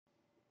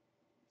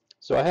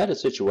So I had a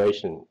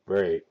situation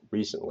very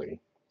recently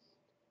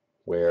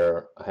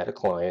where I had a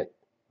client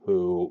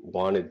who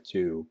wanted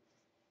to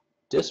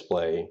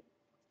display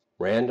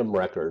random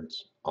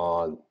records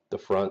on the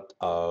front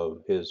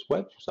of his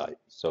website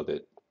so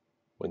that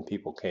when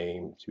people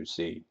came to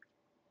see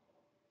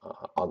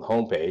on the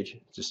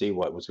homepage to see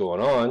what was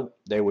going on,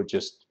 they would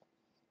just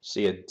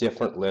see a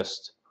different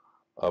list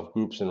of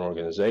groups and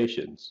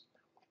organizations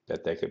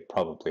that they could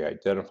probably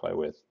identify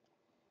with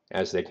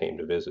as they came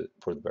to visit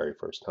for the very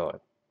first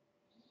time.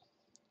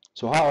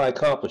 So how I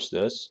accomplished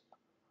this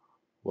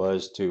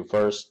was to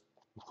first,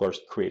 of course,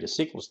 create a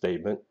SQL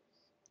statement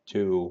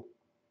to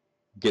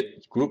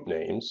get group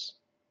names,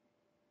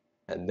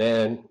 and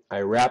then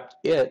I wrapped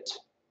it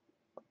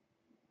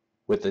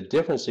with a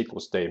different SQL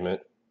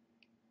statement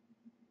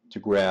to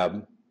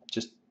grab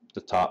just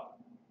the top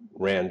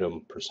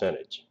random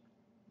percentage.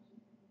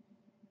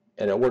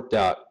 And it worked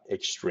out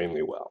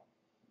extremely well.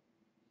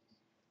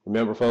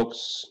 Remember,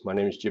 folks, my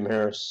name is Jim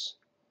Harris.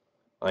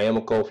 I am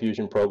a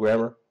ColdFusion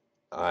programmer.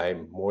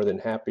 I'm more than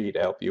happy to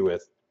help you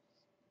with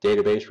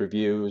database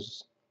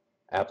reviews,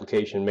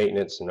 application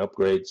maintenance, and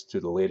upgrades to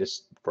the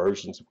latest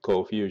versions of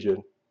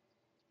ColdFusion.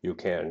 You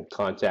can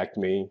contact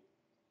me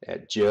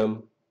at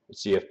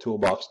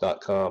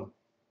jim@cftoolbox.com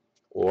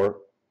or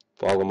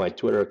follow my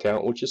Twitter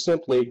account, which is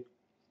simply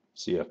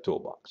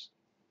CFToolbox.